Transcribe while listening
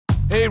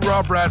Hey,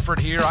 Rob Bradford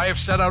here. I have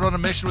set out on a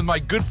mission with my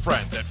good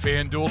friends at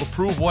FanDuel to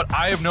prove what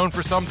I have known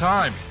for some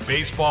time.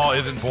 Baseball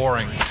isn't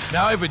boring.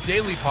 Now I have a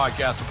daily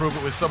podcast to prove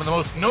it with some of the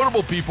most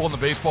notable people in the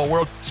baseball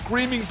world,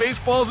 screaming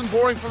baseball isn't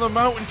boring from the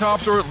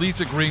mountaintops, or at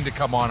least agreeing to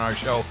come on our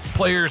show.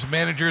 Players,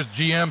 managers,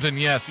 GMs, and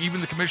yes, even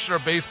the commissioner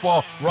of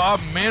baseball, Rob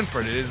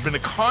Manfred. It has been a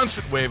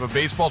constant wave of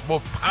baseball's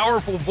most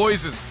powerful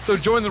voices. So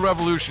join the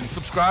revolution.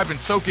 Subscribe and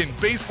soak in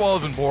Baseball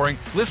Isn't Boring.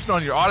 Listen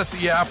on your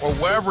Odyssey app or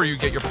wherever you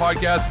get your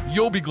podcasts.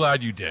 You'll be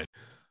glad you did.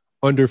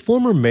 Under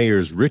former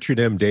mayors Richard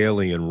M.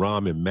 Daley and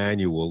Rahm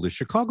Emanuel, the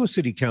Chicago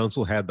City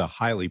Council had the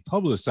highly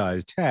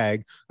publicized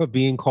tag of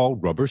being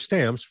called rubber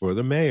stamps for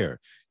the mayor.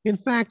 In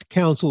fact,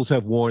 councils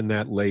have worn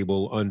that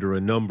label under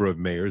a number of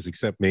mayors,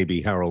 except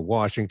maybe Harold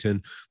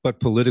Washington. But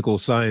political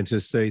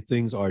scientists say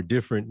things are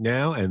different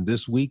now, and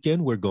this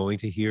weekend we're going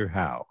to hear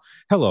how.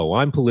 Hello,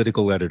 I'm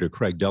political editor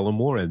Craig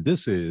Dellamore, and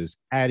this is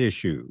At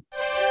Issue.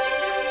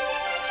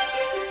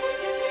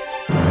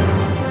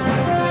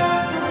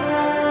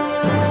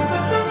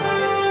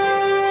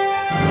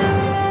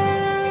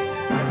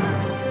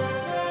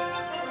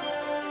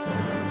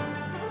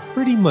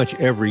 Pretty much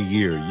every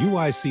year,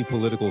 UIC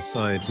political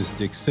scientist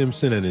Dick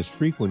Simpson and his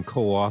frequent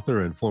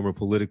co-author and former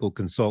political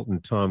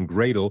consultant Tom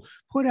Gradle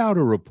put out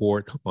a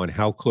report on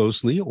how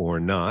closely or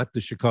not the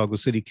Chicago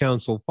City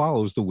Council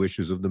follows the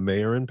wishes of the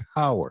mayor in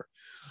power.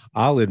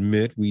 I'll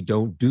admit we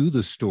don't do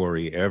the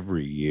story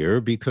every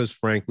year because,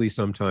 frankly,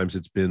 sometimes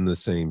it's been the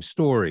same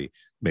story.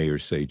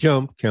 Mayors say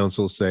jump,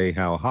 councils say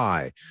how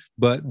high.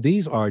 But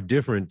these are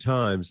different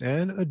times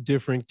and a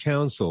different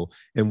council.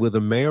 And with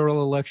a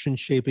mayoral election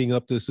shaping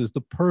up, this is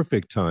the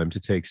perfect time to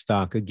take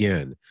stock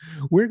again.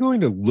 We're going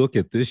to look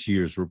at this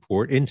year's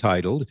report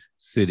entitled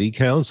City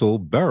Council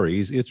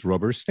Buries Its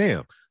Rubber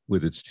Stamp,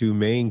 with its two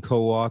main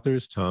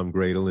co-authors, Tom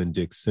Gradle and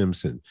Dick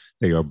Simpson.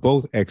 They are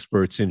both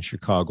experts in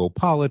Chicago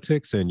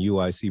politics, and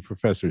UIC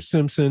Professor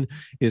Simpson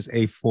is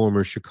a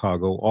former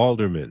Chicago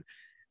alderman.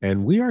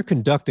 And we are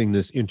conducting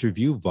this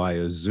interview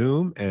via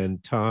Zoom,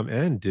 and Tom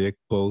and Dick,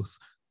 both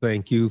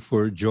thank you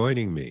for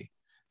joining me.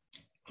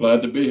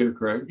 Glad to be here,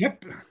 Craig.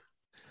 Yep.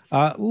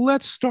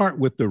 Let's start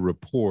with the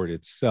report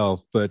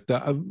itself, but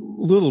a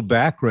little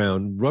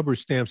background. Rubber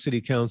Stamp City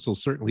Council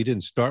certainly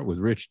didn't start with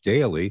Rich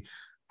Daley.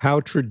 How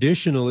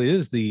traditional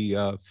is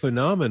the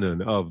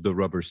phenomenon of the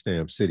rubber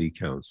stamp city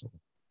council?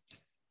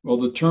 Well,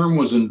 the term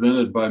was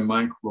invented by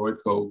Mike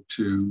Royko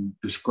to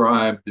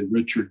describe the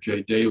Richard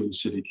J. Daley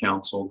City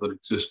Council that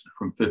existed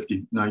from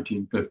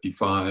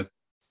 1955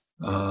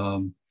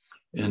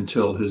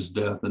 until his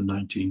death in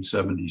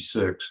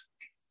 1976.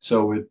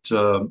 So it's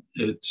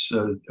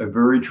a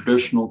very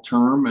traditional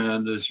term.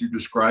 And as you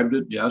described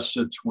it, yes,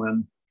 it's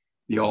when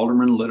the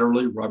alderman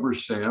literally rubber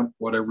stamp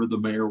whatever the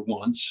mayor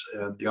wants,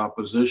 and the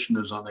opposition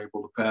is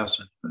unable to pass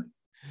anything.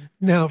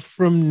 Now,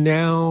 from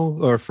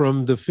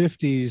the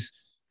 50s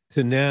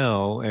to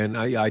now, and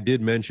I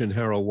did mention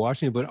Harold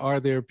Washington, but are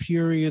there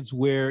periods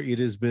where it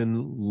has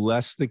been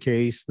less the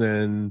case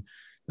than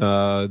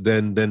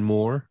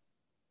more?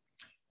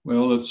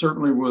 Well, it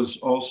certainly was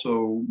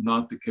also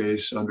not the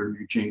case under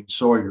Eugene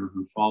Sawyer,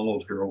 who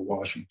followed Harold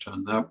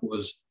Washington. That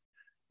was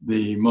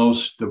the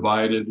most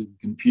divided and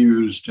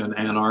confused and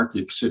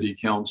anarchic city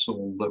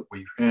council that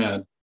we've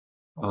had.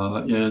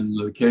 In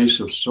the case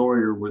of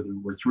Sawyer, where there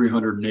were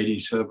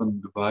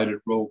 387 divided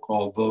roll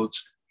call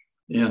votes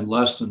in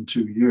less than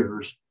 2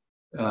 years,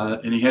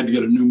 and he had to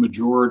get a new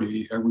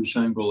majority every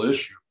single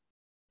issue.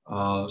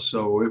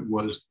 So it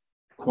was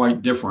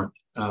quite different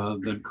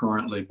than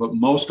currently, but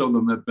most of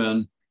them have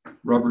been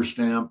rubber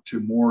stamped to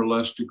more or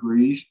less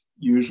degrees.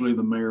 Usually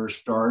the mayor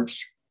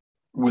starts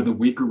with a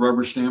weaker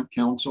rubber stamp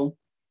council.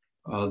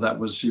 That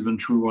was even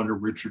true under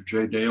Richard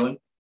J. Daley.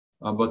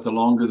 But the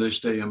longer they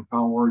stay in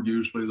power,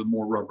 usually the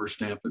more rubber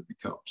stamp it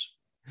becomes.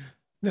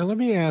 Now, let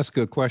me ask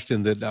a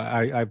question that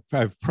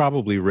I've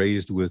probably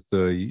raised with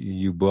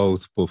you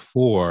both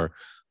before.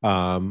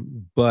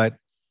 But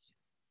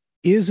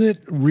is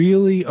it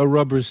really a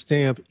rubber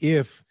stamp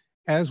if,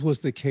 as was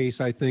the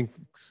case, I think,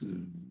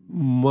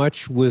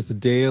 much with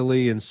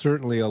Daley and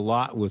certainly a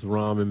lot with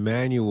Rahm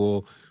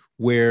Emanuel,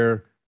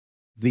 where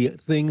the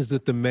things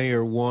that the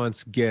mayor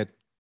wants get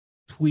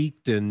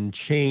tweaked and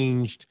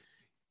changed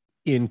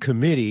in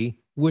committee,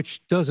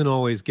 which doesn't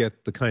always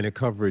get the kind of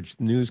coverage,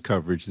 news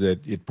coverage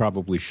that it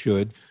probably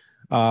should,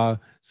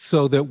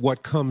 so that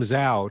what comes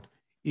out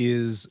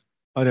is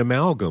an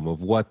amalgam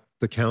of what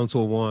the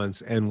council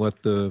wants and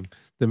what the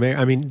mayor,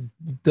 I mean,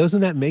 doesn't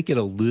that make it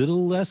a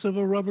little less of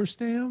a rubber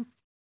stamp?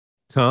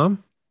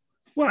 Tom?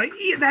 Well,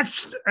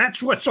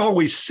 that's what's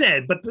always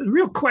said. But the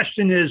real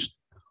question is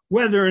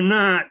whether or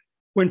not,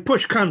 when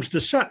push comes to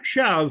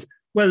shove,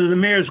 whether the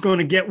mayor is going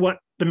to get what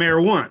the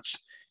mayor wants.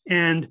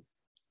 And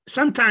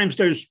sometimes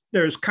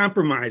there's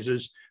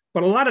compromises,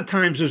 but a lot of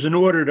times there's an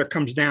order that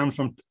comes down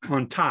from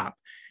on top.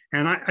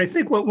 And I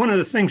think one of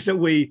the things that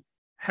we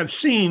have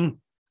seen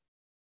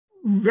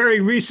very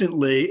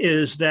recently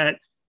is that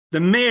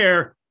the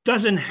mayor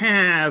doesn't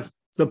have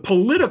the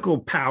political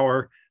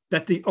power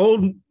that the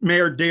old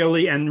Mayor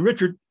Daley and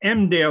Richard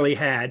M. Daley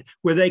had,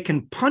 where they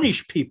can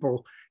punish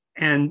people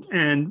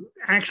and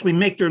actually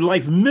make their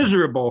life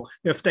miserable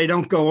if they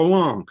don't go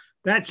along.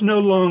 That's no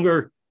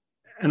longer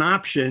an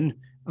option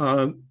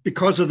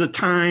because of the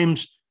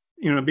times,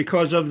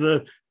 because of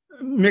the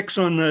mix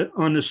on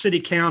the city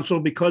council,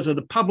 because of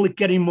the public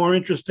getting more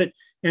interested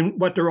in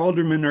what their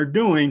aldermen are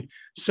doing.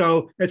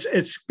 So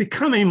it's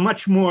becoming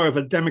much more of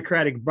a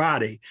democratic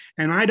body.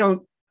 And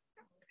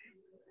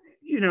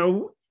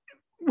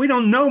we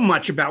don't know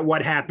much about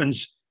what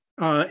happens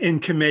in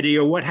committee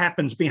or what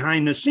happens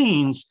behind the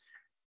scenes.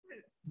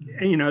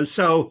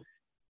 So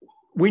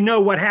we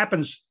know what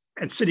happens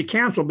at city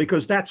council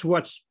because that's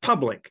what's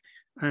public.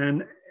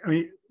 And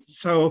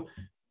so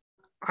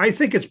I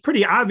think it's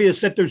pretty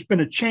obvious that there's been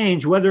a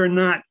change, whether or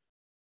not,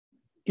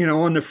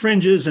 on the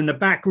fringes and the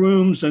back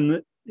rooms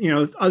and,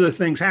 other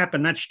things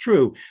happen. That's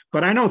true.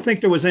 But I don't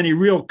think there was any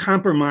real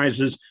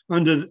compromises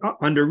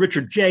under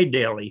Richard J.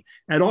 Daley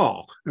at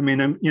all. I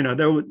mean,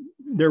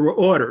 there were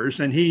orders,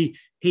 and he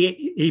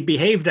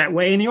behaved that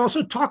way, and he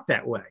also talked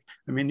that way.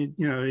 I mean,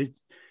 you're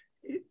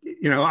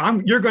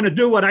going to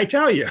do what I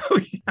tell you.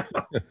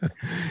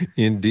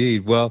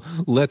 Indeed. Well,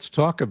 let's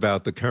talk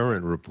about the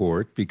current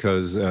report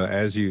because,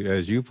 as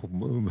you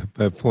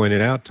have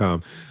pointed out,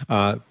 Tom,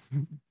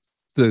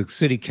 the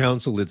city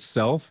council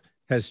itself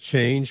has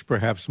changed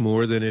perhaps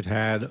more than it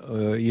had,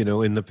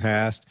 in the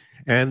past,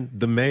 and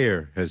the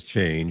mayor has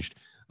changed.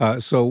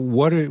 So,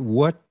 what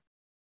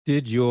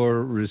did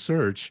your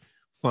research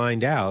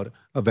find out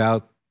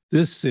about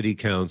this city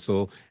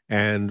council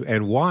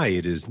and why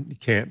it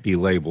can't be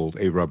labeled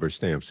a rubber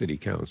stamp city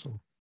council?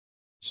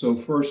 So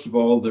first of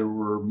all, there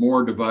were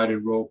more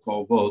divided roll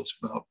call votes,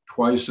 about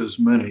twice as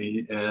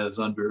many as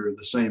under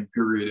the same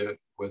period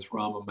with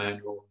Rahm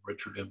Emanuel and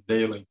Richard M.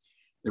 Daley.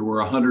 There were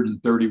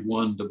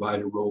 131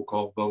 divided roll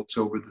call votes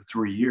over the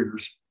 3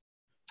 years.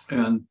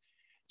 And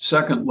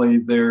secondly,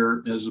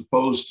 there, as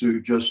opposed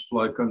to just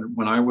like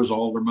when I was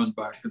alderman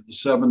back in the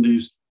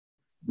 70s,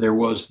 there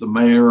was the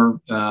mayor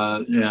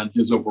and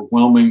his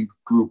overwhelming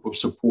group of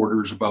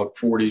supporters, about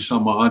 40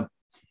 some odd.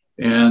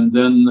 And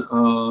then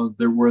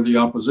there were the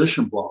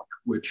opposition bloc,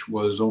 which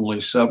was only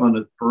 7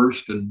 at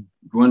first and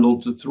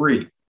dwindled to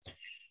 3.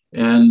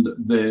 And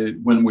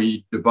when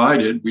we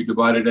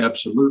divided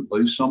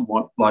absolutely,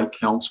 somewhat like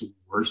council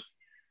wars.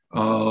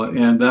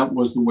 And that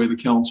was the way the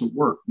council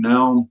worked.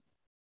 Now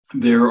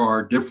there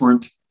are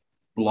different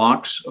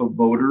blocks of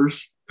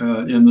voters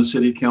in the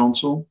city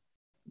council.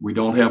 We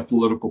don't have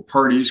political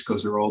parties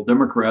because they're all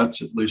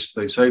Democrats. At least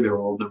they say they're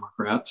all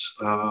Democrats,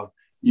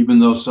 even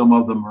though some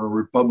of them are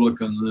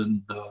Republican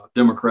in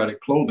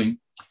Democratic clothing.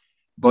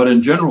 But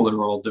in general,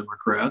 they're all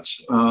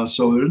Democrats.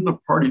 So there isn't a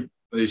party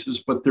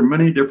basis, but there are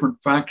many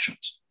different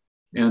factions.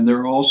 And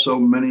there are also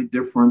many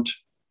different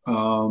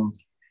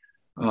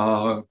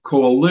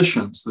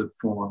coalitions that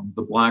form: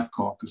 the Black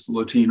Caucus, the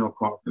Latino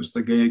Caucus,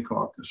 the Gay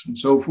Caucus, and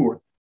so forth.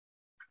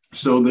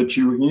 So that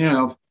you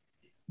have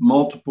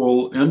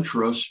multiple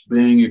interests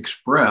being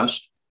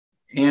expressed.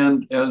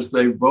 And as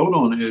they vote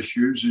on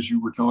issues, as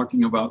you were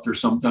talking about,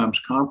 there's sometimes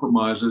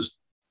compromises.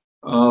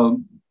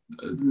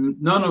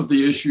 None of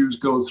the issues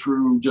go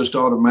through just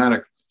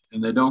automatically,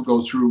 and they don't go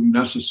through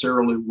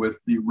necessarily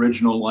with the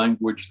original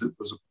language that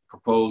was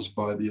proposed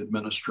by the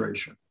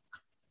administration.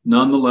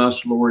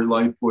 Nonetheless, Lori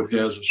Lightfoot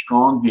has a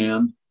strong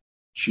hand.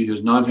 She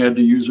has not had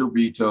to use her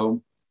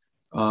veto.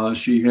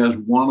 She has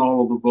won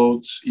all of the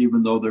votes,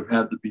 even though there have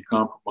had to be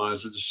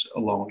compromises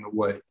along the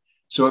way.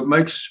 So it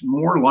makes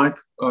more like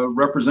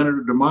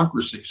representative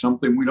democracy,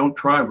 something we don't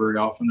try very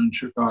often in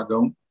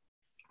Chicago,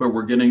 but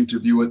we're getting to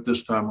view it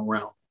this time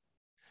around.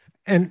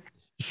 And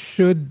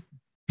should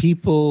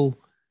people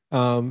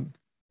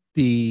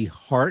be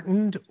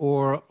heartened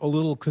or a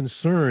little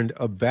concerned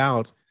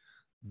about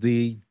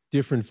the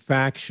different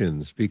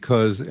factions?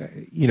 Because,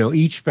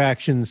 each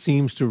faction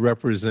seems to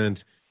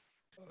represent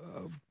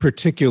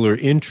particular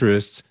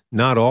interests,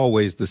 not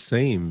always the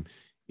same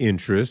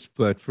interests,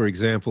 but for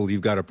example,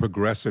 you've got a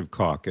progressive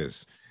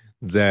caucus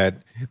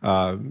that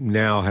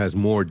now has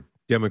more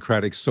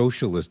Democratic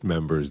Socialist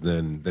members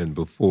than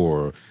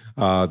before.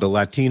 The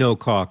Latino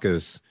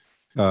caucus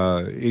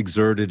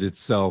exerted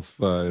itself,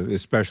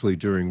 especially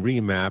during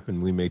REMAP,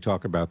 and we may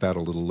talk about that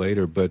a little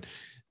later, but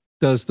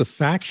does the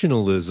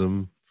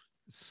factionalism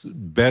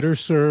better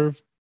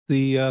serve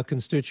the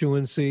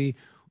constituency,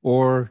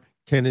 or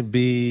can it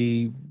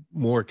be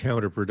more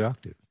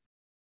counterproductive?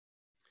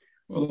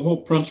 Well, the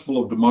whole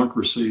principle of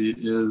democracy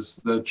is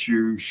that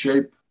you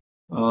shape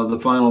the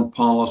final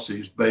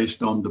policies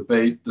based on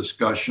debate,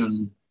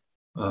 discussion,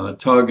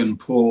 tug and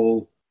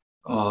pull,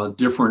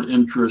 different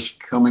interests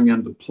coming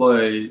into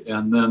play,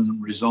 and then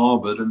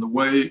resolve it. And the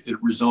way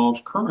it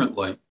resolves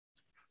currently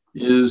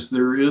is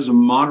there is a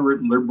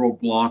moderate liberal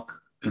bloc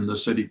in the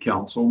city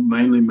council,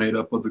 mainly made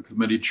up of the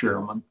committee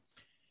chairman.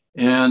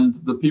 And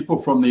the people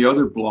from the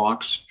other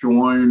blocks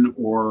join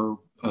or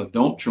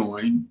don't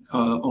join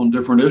on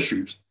different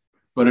issues.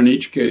 But in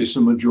each case,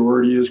 a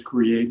majority is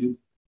created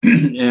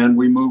and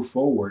we move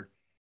forward.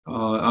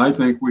 I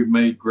think we've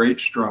made great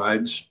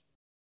strides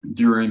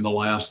during the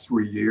last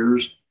 3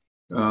 years.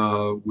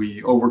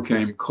 We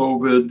overcame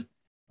COVID.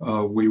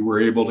 We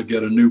were able to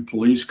get a new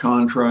police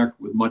contract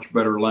with much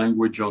better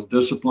language on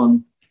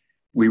discipline.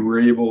 We were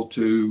able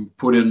to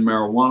put in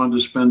marijuana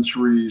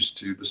dispensaries,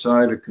 to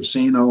decide a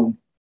casino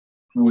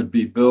would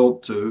be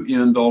built to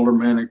end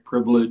aldermanic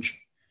privilege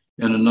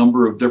in a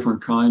number of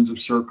different kinds of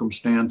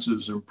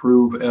circumstances,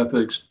 improve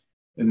ethics,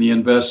 and the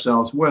Invest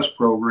Southwest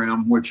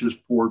program, which has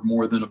poured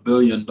more than $1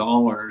 billion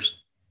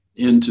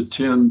into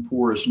 10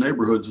 poorest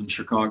neighborhoods in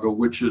Chicago,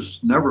 which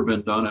has never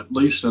been done, at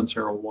least since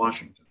Harold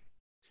Washington.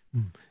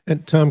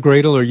 And Tom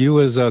Gradle, are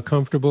you as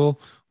comfortable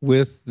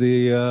with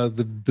the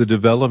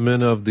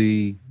development of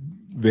the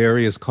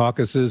various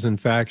caucuses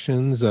and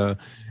factions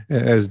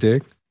as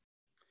Dick?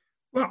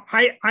 Well,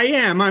 I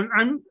am.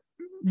 I'm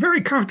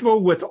very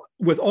comfortable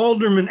with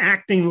aldermen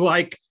acting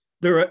like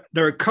they're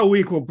a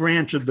co-equal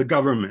branch of the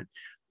government.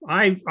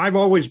 I've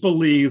always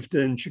believed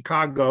in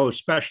Chicago,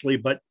 especially,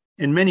 but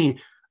in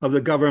many of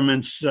the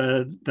governments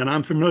that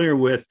I'm familiar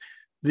with,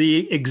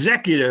 the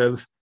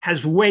executive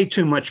has way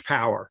too much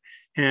power,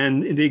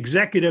 and the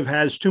executive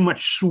has too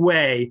much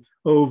sway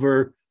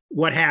over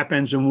what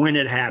happens and when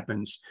it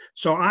happens.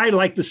 So I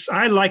like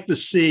to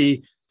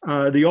see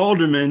the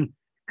aldermen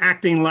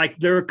acting like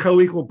they're a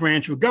co-equal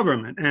branch of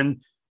government,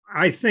 and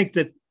I think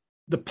that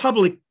the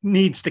public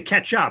needs to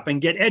catch up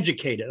and get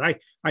educated.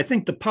 I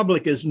think the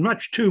public is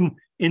much too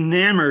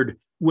enamored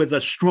with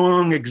a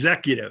strong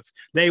executive.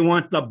 They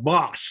want the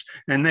boss,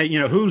 and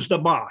who's the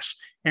boss,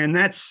 and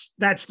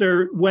that's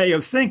their way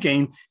of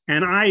thinking.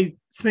 And I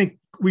think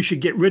we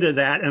should get rid of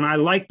that. And I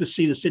like to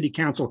see the city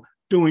council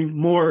doing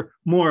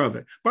more of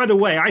it. By the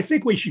way, I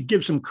think we should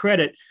give some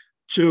credit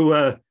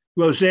to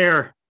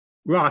Rosaire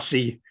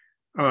Rossi,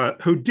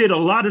 who did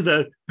all of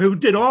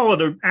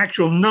the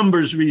actual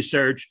numbers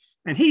research,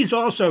 and he's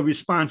also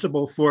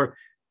responsible for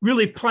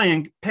really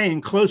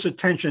paying close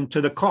attention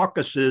to the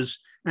caucuses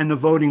and the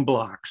voting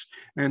blocks,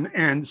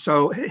 and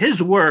so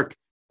his work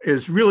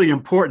is really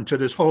important to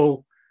this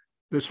whole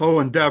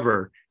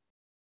endeavor.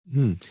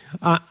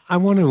 I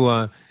want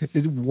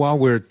to, while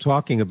we're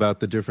talking about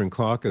the different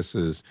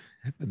caucuses,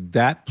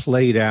 that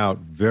played out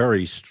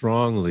very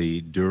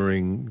strongly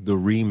during the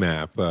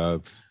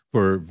remap.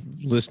 For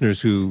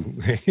listeners who,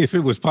 if it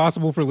was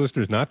possible for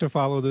listeners not to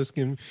follow this,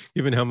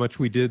 given how much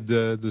we did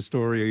the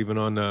story even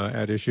on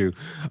At Issue,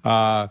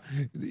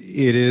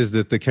 it is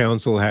that the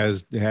council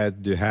has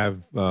had to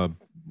have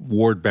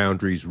ward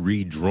boundaries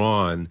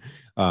redrawn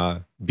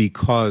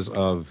because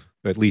of,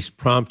 at least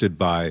prompted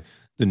by,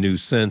 the new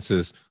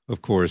census.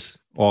 Of course,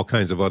 all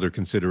kinds of other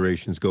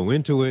considerations go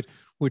into it,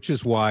 which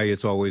is why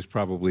it's always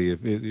probably,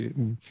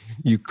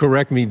 you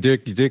correct me,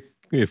 Dick,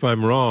 if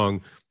I'm wrong,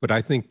 but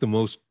I think the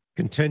most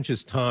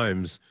contentious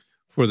times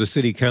for the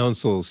city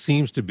council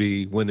seems to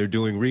be when they're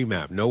doing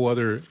remap. No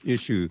other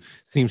issue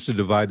seems to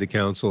divide the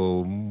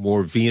council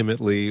more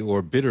vehemently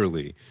or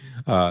bitterly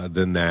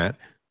than that.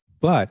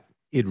 But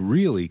it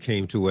really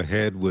came to a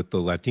head with the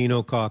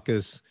Latino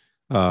caucus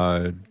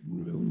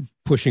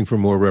pushing for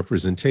more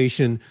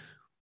representation.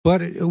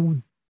 But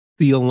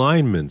the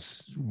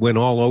alignments went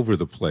all over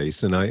the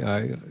place. And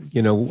I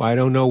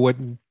don't know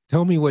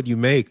tell me what you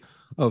make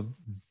of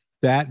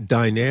that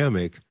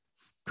dynamic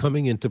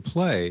coming into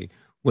play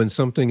when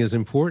something as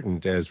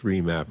important as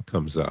remap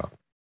comes up?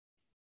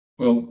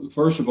 Well,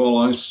 first of all,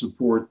 I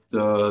support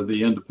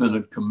the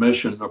independent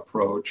commission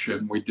approach,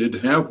 and we did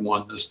have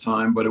one this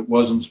time, but it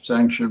wasn't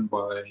sanctioned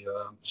by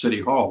City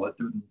Hall. It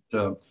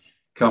didn't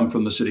come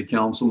from the city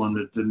council, and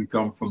it didn't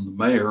come from the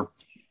mayor.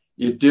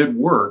 It did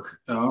work.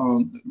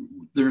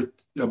 There are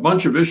a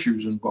bunch of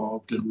issues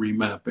involved in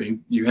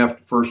remapping. You have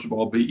to, first of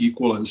all, be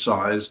equal in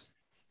size.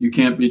 You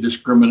can't be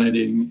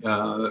discriminating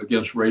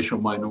against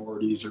racial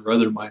minorities or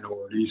other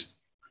minorities.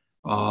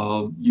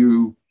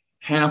 You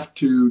have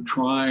to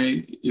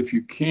try, if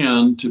you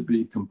can, to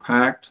be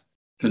compact,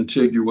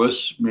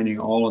 contiguous, meaning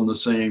all in the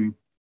same.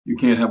 You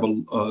can't have,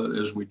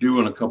 as we do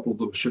in a couple of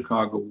the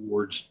Chicago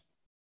wards,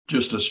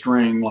 just a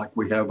string like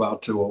we have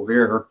out to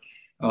O'Hare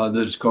that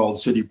is called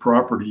city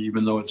property,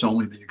 even though it's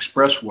only the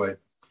expressway.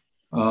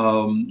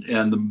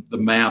 And the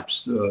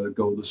maps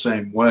go the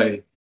same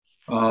way.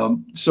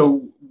 And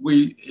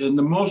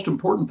the most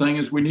important thing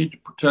is we need to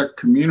protect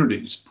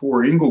communities.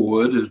 Poor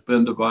Inglewood has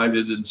been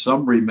divided in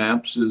some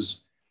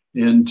remaps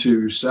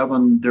into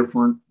 7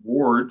 different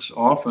wards,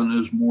 often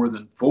is more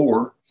than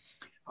 4.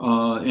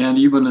 And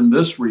even in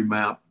this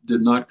remap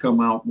did not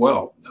come out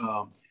well.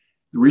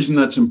 The reason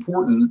that's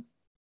important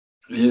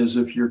is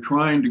if you're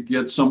trying to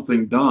get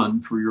something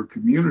done for your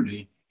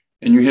community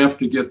and you have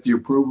to get the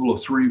approval of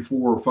 3,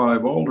 4, or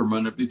 5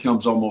 aldermen, it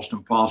becomes almost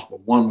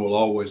impossible. One will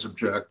always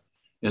object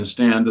and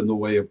stand in the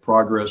way of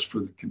progress for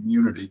the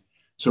community.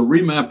 So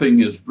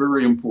remapping is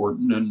very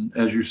important. And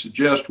as you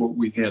suggest, what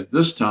we had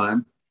this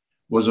time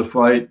was a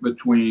fight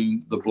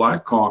between the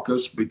Black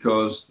Caucus,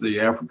 because the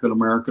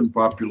African-American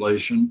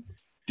population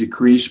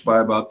decreased by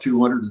about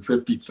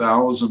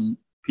 250,000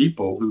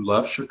 people who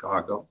left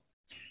Chicago,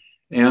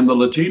 and the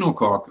Latino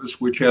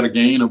Caucus, which had a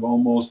gain of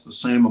almost the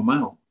same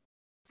amount.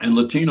 And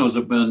Latinos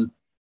have been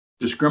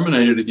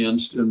discriminated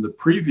against in the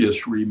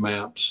previous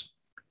remaps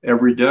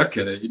every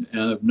decade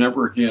and have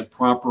never had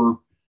proper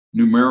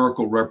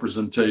numerical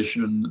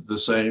representation the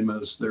same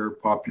as their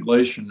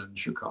population in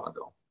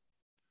Chicago.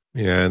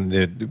 Yeah, and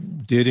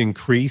it did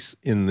increase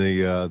in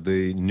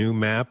the new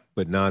map,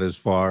 but not as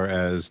far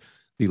as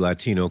the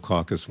Latino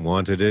caucus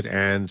wanted it.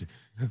 And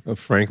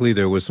frankly,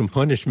 there was some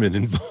punishment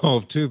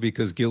involved too,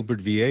 because Gilbert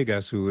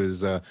Villegas, who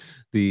is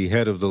the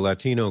head of the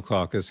Latino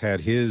caucus,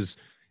 had his.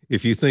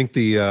 If you think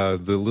the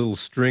little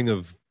string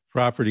of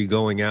property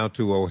going out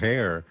to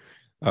O'Hare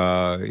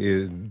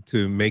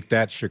to make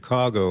that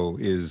Chicago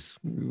is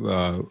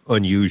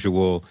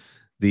unusual.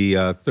 The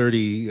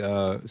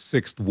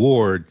 36th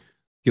ward,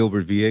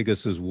 Gilbert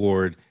Villegas's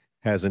ward,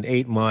 has an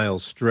 8-mile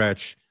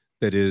stretch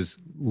that is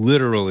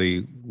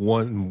literally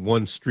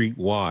one street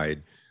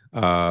wide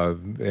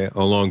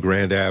along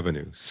Grand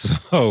Avenue.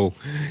 So,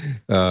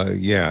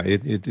 yeah,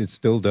 it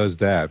still does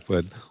that.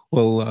 But,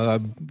 well,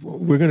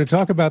 we're going to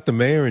talk about the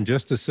mayor in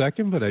just a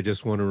second, but I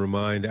just want to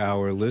remind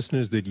our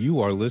listeners that you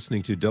are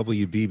listening to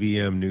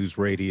WBBM News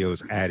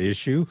Radio's At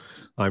Issue.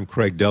 I'm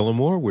Craig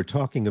Dellamore. We're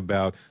talking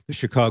about the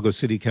Chicago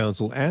City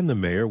Council and the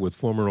mayor with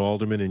former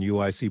alderman and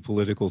UIC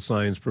political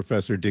science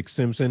professor Dick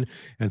Simpson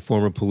and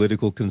former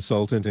political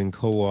consultant and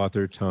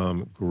co-author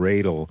Tom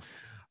Gradle.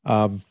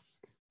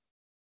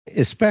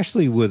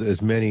 Especially with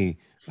as many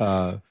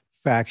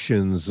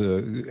factions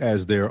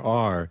as there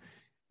are,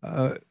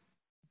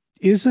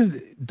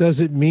 does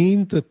it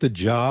mean that the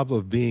job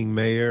of being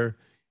mayor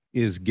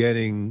is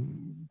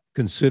getting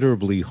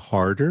considerably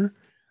harder?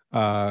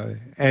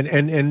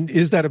 And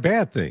is that a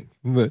bad thing?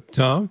 But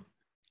Tom?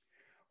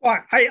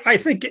 Well, I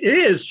think it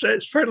is.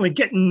 It's certainly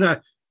getting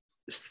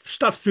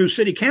stuff through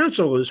city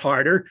council is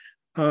harder.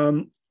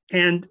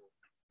 And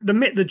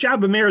the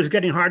job of mayor is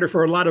getting harder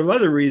for a lot of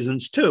other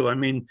reasons too. I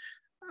mean,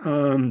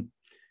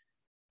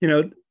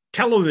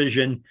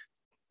 television,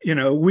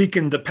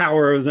 weakened the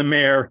power of the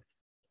mayor.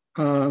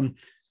 The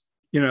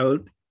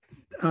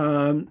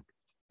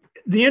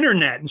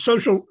internet and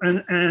social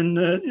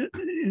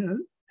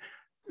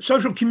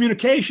social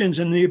communications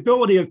and the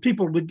ability of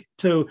people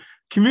to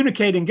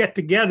communicate and get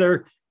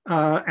together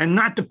and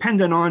not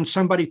dependent on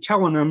somebody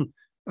telling them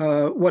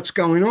what's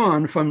going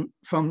on from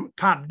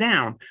top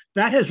down.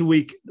 That has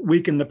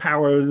weakened the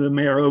power of the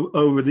mayor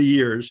over the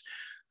years.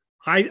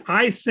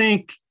 I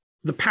think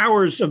the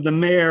powers of the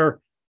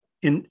mayor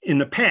in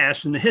the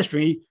past, in the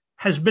history,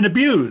 has been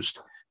abused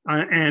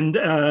and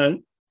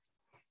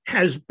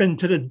has been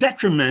to the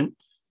detriment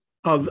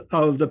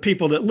of the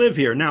people that live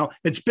here. Now,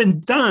 it's been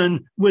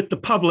done with the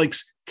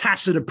public's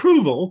tacit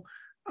approval,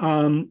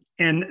 and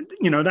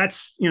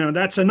that's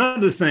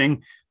another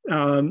thing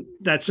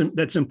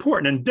that's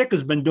important. And Dick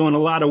has been doing a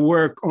lot of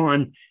work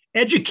on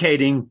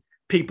educating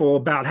people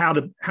about how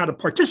to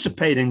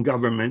participate in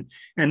government,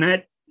 and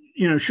that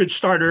should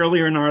start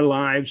earlier in our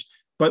lives.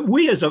 But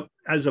we as a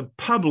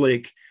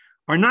public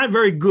are not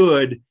very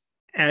good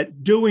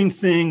at doing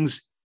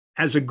things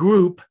as a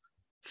group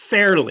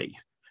fairly.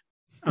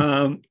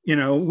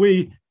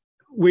 We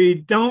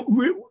don't,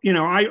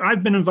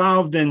 I've been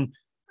involved in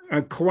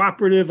a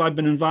cooperative, I've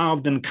been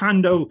involved in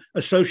condo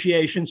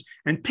associations,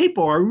 and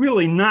people are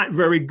really not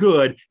very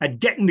good at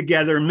getting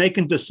together and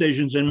making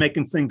decisions and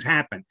making things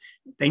happen.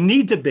 They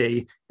need to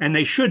be, and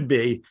they should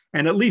be.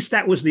 And at least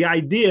that was the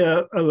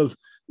idea of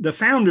the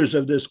founders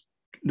of this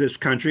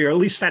country, or at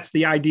least that's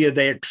the idea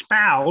they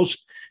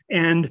espoused.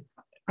 And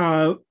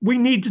we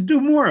need to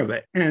do more of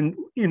it. And,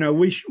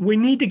 we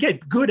need to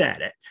get good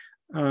at it.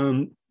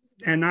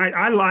 And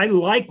I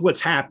like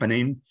what's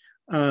happening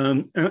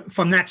from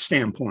that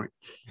standpoint.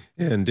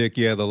 And Dick,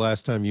 the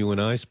last time you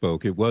and I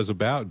spoke, it was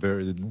about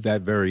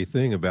that very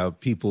thing,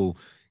 about people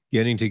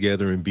getting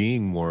together and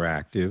being more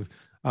active.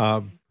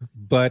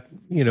 But,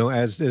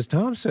 as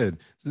Tom said,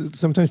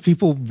 sometimes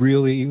people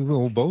really,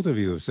 both of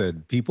you have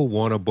said, people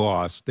want a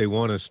boss, they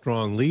want a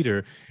strong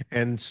leader,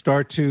 and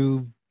start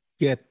to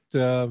get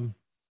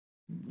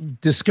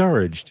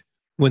discouraged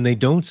when they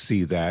don't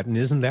see that. And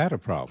isn't that a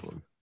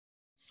problem?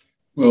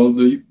 Well,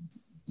 the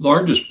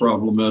largest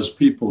problem is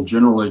people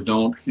generally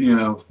don't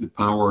have the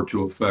power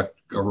to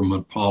affect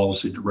government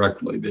policy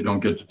directly. They don't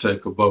get to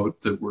take a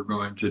vote that we're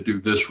going to do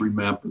this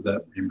remap or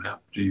that remap,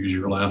 to use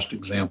your last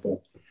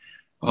example.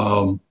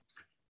 And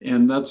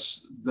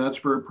that's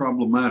very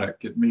problematic.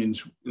 It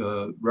means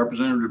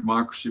representative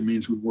democracy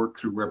means we work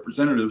through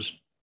representatives.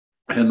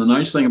 And the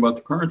nice thing about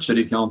the current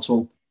city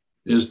council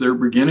is they're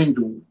beginning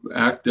to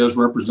act as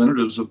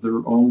representatives of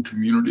their own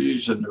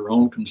communities and their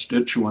own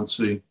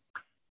constituency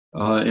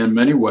in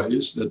many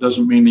ways. That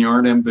doesn't mean they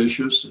aren't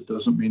ambitious. It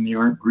doesn't mean they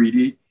aren't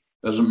greedy. It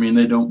doesn't mean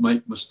they don't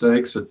make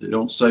mistakes, that they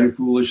don't say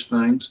foolish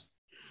things.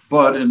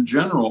 But in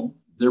general,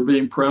 they're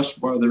being pressed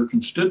by their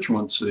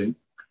constituency,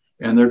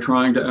 and they're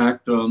trying to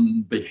act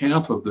on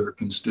behalf of their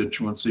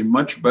constituency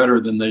much better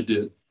than they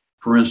did,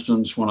 for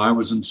instance, when I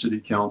was in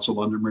city council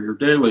under Mayor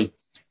Daley,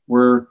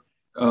 where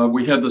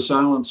we had the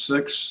Silent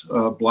Six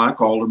Black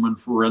aldermen,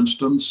 for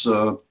instance,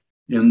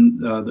 in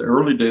the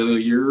early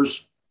Daley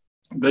years.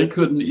 They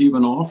couldn't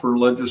even offer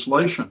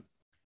legislation.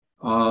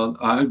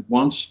 I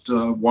once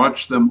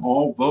watched them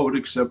all vote,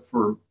 except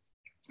for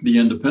the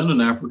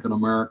independent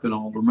African-American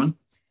aldermen,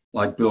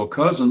 like Bill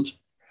Cousins,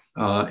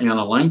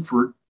 Anna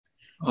Langford,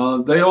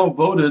 they all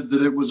voted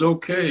that it was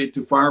okay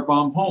to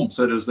firebomb homes.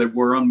 That is, they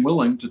were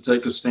unwilling to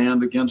take a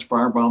stand against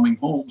firebombing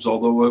homes,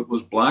 although it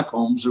was Black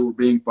homes that were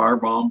being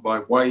firebombed by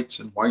whites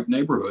in white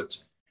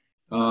neighborhoods.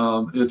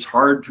 It's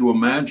hard to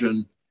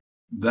imagine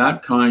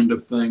that kind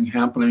of thing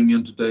happening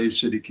in today's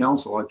city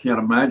council. I can't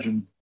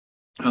imagine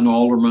an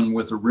alderman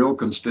with a real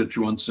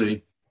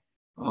constituency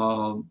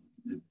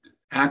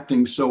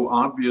acting so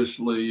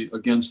obviously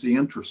against the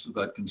interest of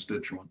that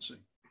constituency.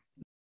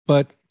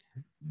 But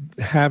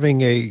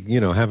having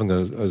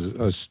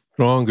a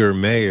stronger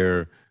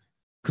mayor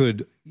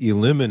could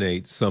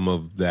eliminate some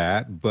of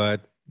that.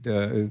 But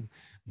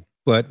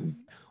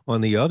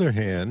on the other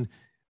hand,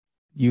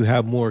 you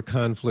have more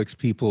conflicts.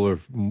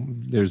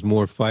 There's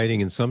more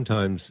fighting, and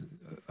sometimes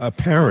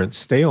apparent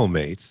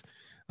stalemates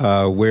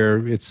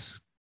where it's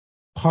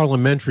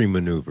parliamentary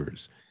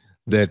maneuvers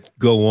that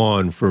go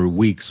on for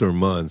weeks or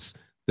months,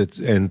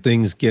 and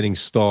things getting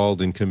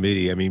stalled in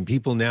committee. I mean,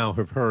 people now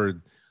have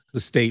heard the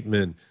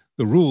statement,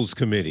 the Rules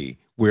Committee,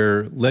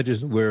 where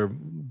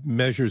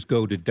measures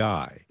go to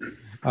die.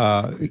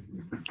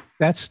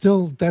 That's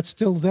still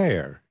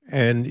there.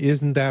 And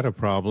isn't that a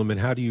problem? And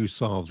how do you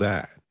solve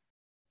that?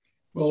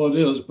 Well, it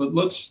is, but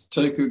let's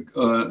take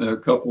a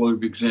couple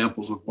of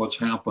examples of what's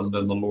happened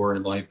in the Lori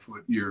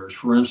Lightfoot years.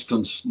 For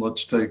instance,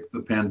 let's take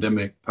the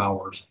pandemic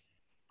powers.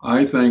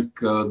 I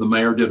think the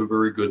mayor did a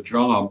very good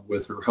job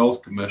with her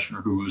health commissioner,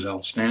 who was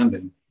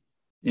outstanding,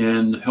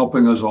 in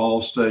helping us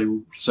all stay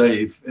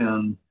safe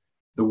in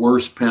the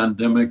worst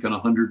pandemic in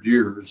 100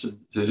 years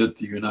to hit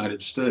the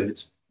United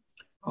States.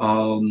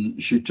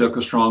 She took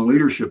a strong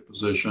leadership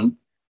position,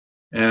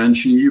 and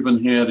she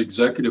even had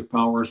executive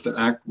powers to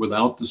act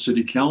without the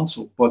city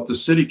council. But the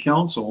city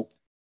council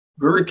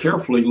very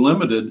carefully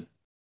limited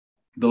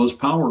those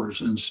powers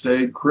and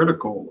stayed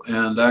critical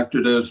and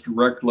acted as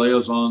direct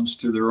liaisons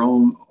to their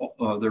own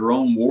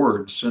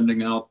wards,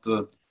 sending out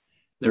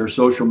their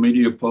social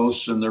media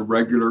posts and their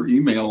regular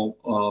email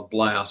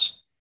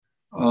blasts.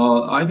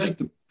 I think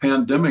the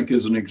pandemic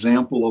is an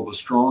example of a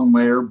strong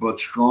mayor, but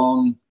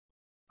strong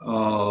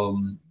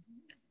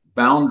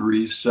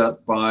boundaries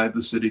set by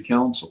the city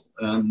council.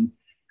 And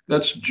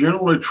that's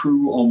generally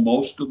true on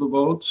most of the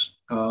votes.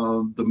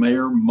 The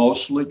mayor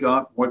mostly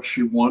got what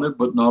she wanted,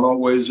 but not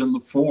always in the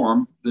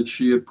form that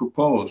she had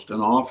proposed,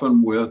 and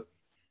often with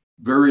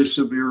very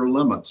severe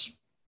limits.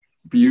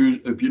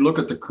 If you look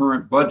at the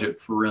current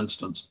budget, for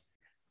instance,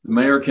 the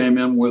mayor came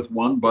in with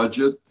one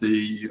budget.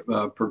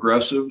 The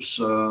progressives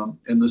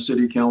in the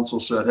city council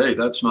said, hey,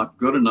 that's not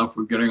good enough.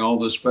 We're getting all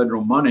this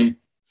federal money.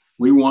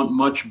 We want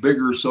much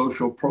bigger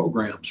social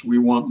programs. We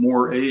want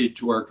more aid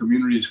to our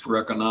communities for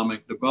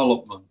economic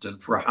development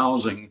and for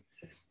housing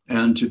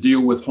and to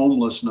deal with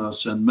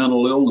homelessness and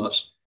mental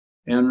illness.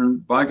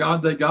 And by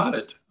God, they got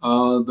it.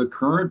 The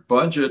current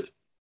budget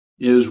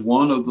is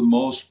one of the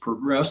most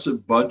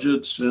progressive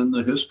budgets in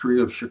the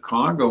history of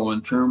Chicago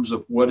in terms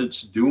of what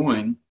it's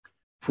doing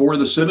for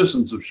the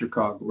citizens of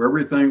Chicago.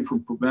 Everything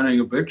from preventing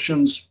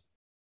evictions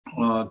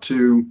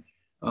to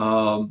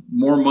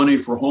more money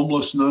for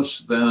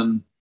homelessness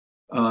than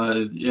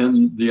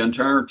in the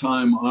entire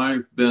time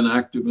I've been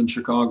active in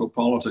Chicago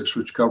politics,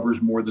 which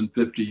covers more than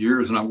 50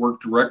 years, and I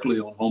work directly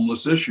on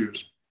homeless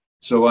issues.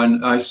 So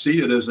I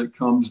see it as it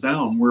comes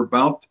down. We're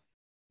about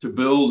to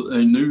build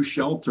a new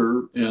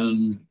shelter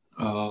in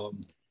the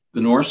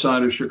north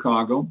side of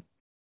Chicago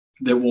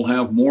that will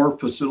have more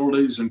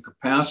facilities and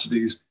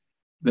capacities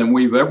than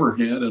we've ever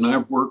had. And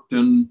I've worked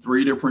in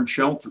 3 different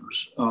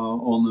shelters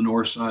on the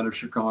north side of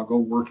Chicago,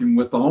 working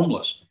with the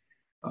homeless.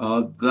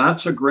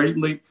 That's a great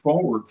leap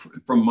forward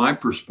from my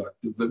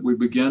perspective, that we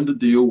begin to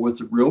deal with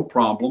the real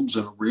problems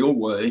in a real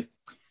way.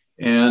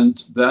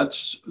 And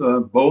that's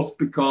both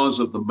because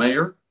of the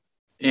mayor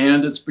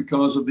and it's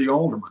because of the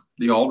aldermen.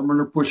 The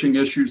aldermen are pushing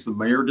issues the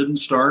mayor didn't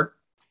start,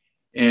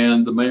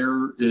 and the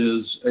mayor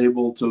is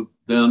able to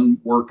then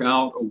work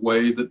out a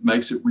way that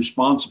makes it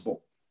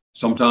responsible.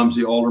 Sometimes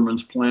the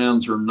alderman's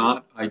plans are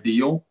not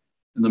ideal,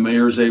 and the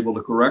mayor is able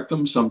to correct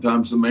them.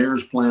 Sometimes the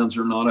mayor's plans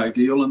are not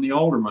ideal, and the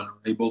aldermen are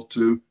able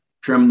to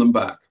trim them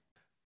back.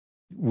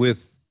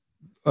 With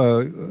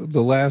the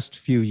last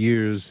few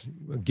years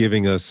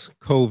giving us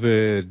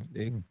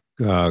COVID,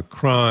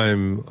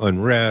 crime,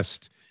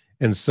 unrest,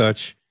 and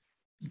such,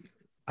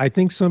 I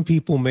think some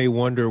people may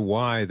wonder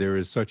why there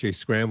is such a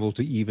scramble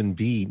to even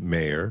be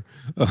mayor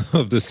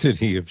of the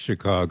city of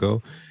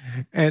Chicago.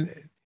 And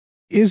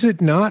is it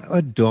not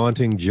a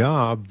daunting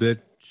job that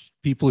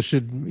people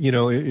should,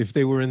 if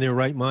they were in their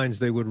right minds,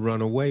 they would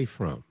run away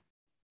from?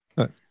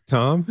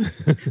 Tom?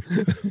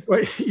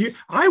 Well,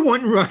 I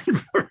wouldn't run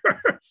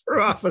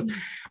for office.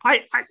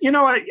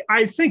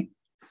 I think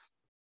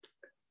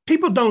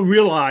people don't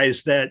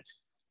realize that,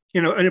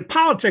 and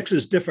politics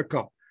is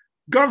difficult.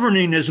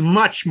 Governing is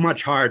much,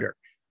 much harder.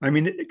 I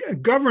mean,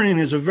 governing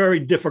is a very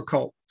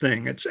difficult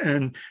thing.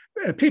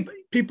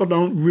 People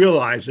don't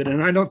realize it.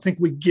 And I don't think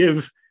we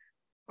give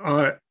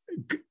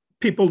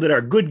people that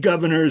are good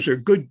governors or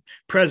good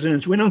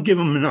presidents, we don't give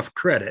them enough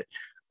credit.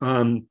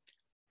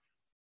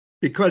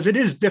 because it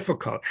is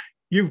difficult.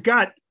 You've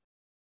got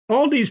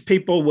all these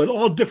people with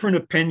all different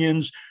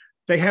opinions.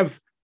 They have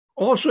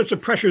all sorts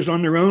of pressures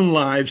on their own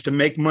lives to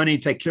make money,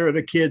 take care of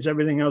the kids,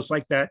 everything else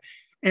like that.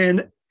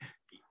 And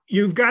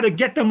you've got to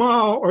get them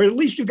all, or at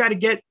least you've got to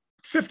get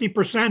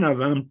 50% of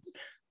them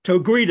to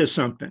agree to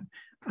something.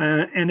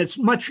 And it's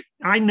much,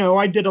 I know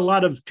I did a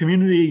lot of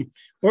community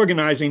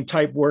organizing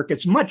type work.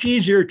 It's much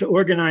easier to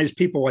organize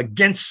people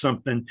against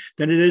something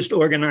than it is to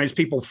organize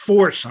people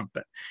for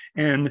something.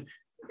 And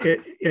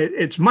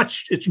it's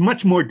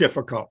much more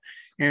difficult.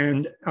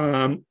 And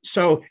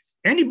so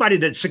anybody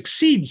that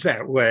succeeds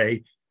that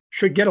way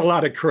should get a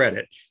lot of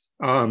credit.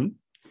 Lori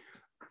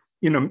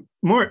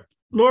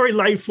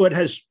Lightfoot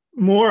has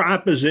more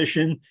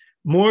opposition,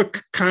 more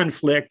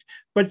conflict,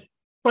 but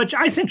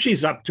I think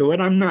she's up to it.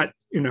 I'm not,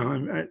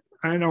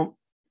 I don't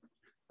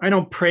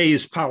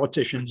praise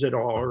politicians at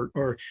all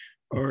or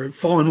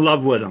fall in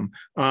love with them.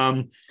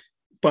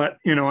 But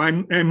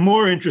I'm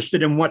more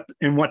interested in what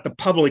the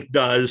public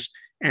does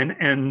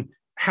and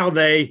how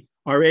they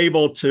are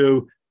able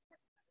to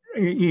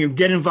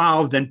get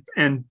involved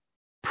and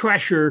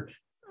pressure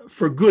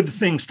for good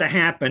things to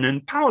happen.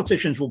 And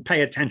politicians will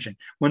pay attention.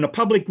 When the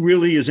public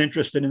really is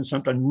interested in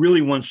something,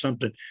 really wants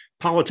something,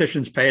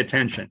 politicians pay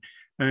attention.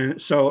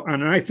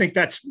 And I think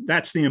that's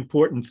the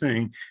important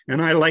thing.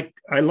 And I like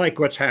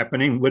what's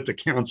happening with the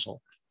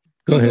council.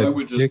 Go ahead. I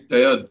would just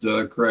add,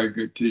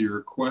 Craig, to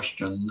your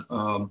question.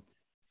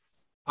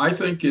 I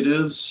think it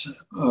is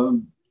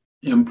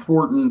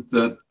important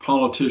that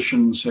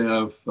politicians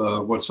have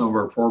what some of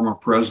our former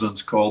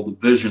presidents called the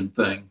vision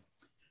thing,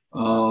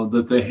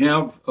 that they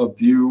have a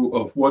view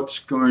of what's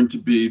going to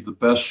be the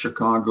best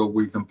Chicago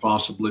we can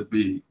possibly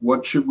be.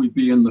 What should we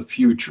be in the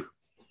future?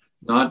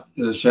 Not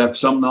just have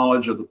some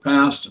knowledge of the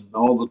past and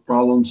all the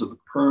problems of the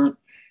current,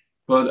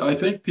 but I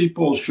think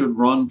people should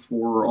run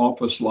for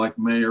office like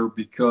mayor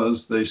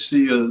because they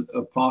see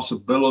a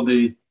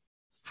possibility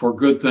for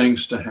good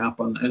things to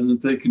happen and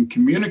that they can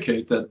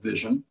communicate that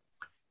vision.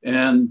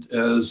 And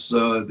as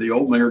the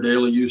old Mayor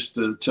Daley used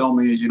to tell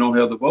me, you don't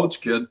have the votes,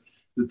 kid,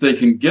 that they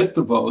can get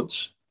the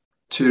votes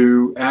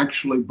to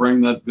actually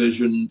bring that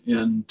vision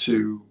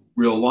into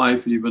real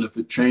life, even if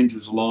it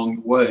changes along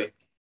the way.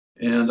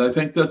 And I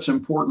think that's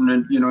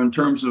important, in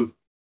terms of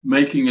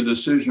making a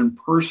decision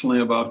personally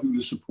about who to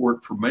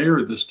support for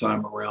mayor this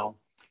time around.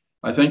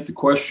 I think the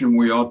question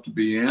we ought to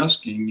be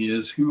asking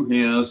is who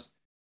has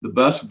the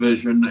best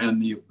vision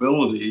and the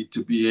ability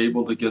to be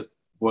able to get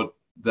what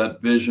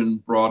that vision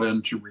brought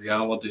into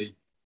reality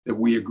that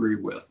we agree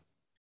with.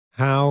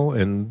 How,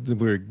 and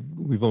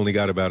we've only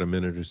got about a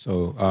minute or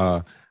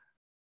so,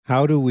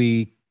 how do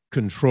we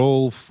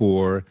control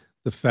for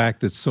the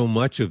fact that so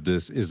much of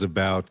this is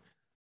about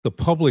the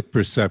public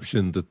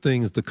perception, the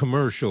things, the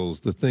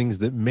commercials, the things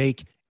that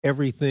make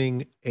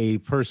everything a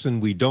person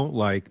we don't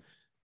like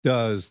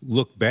does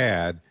look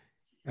bad?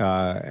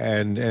 How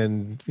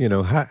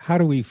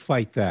do we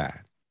fight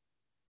that?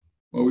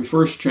 Well, we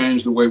first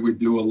change the way we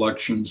do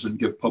elections and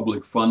get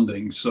public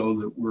funding so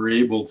that we're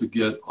able to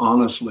get,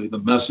 honestly, the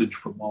message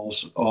from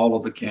all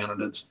of the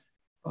candidates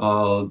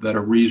that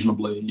are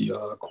reasonably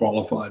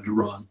qualified to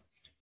run.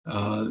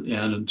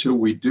 And until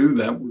we do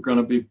that, we're going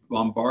to be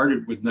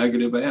bombarded with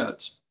negative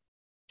ads.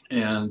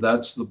 And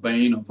that's the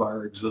bane of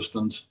our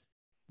existence.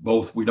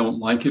 Both we don't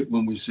like it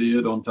when we see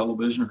it on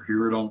television or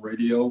hear it on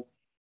radio,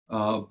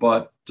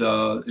 but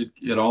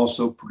it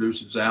also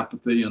produces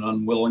apathy and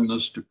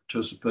unwillingness to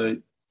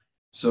participate.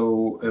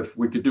 So if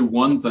we could do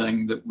one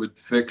thing that would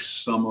fix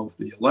some of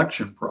the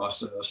election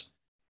process,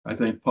 I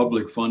think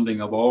public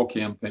funding of all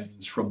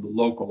campaigns from the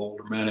local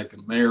aldermanic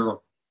and mayor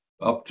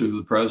up to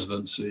the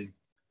presidency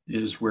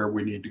is where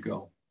we need to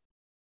go.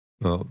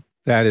 Well,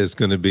 that is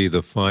going to be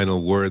the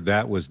final word.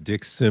 That was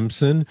Dick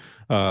Simpson,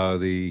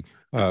 the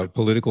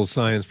political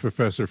science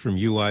professor from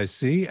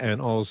UIC,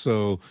 and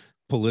also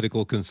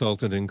political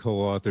consultant and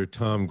co-author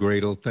Tom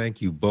Gradle.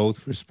 Thank you both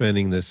for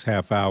spending this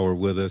half hour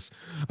with us.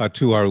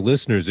 To our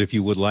listeners, if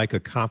you would like a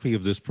copy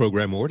of this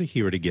program or to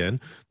hear it again,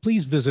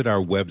 please visit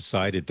our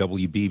website at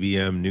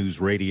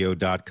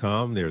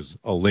WBBMNewsRadio.com. There's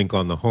a link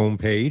on the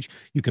homepage.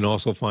 You can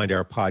also find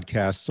our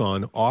podcasts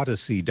on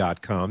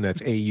Audacy.com.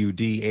 That's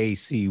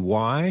AUDACY.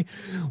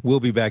 We'll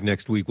be back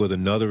next week with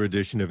another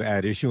edition of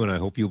At Issue, and I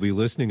hope you'll be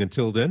listening.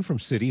 Until then, from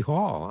City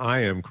Hall, I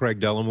am Craig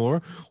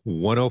Dellamore,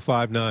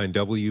 105.9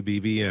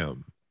 WBBM.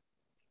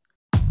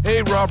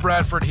 Hey, Rob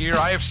Bradford here.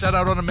 I have set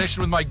out on a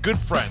mission with my good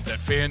friends at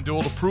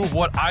FanDuel to prove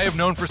what I have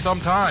known for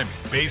some time.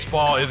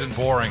 Baseball isn't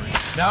boring.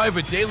 Now I have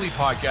a daily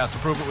podcast to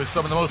prove it with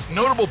some of the most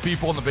notable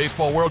people in the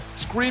baseball world,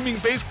 screaming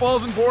baseball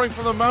isn't boring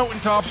from the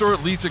mountaintops, or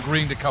at least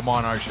agreeing to come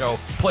on our show.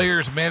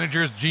 Players,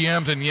 managers,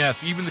 GMs, and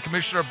yes, even the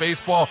commissioner of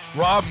baseball,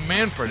 Rob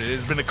Manfred. It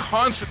has been a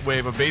constant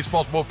wave of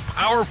baseball's most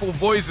powerful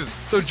voices.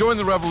 So join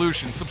the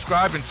revolution.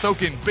 Subscribe and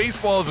soak in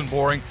Baseball Isn't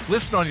Boring.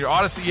 Listen on your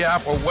Audacy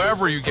app or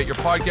wherever you get your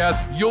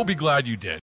podcasts. You'll be glad you did.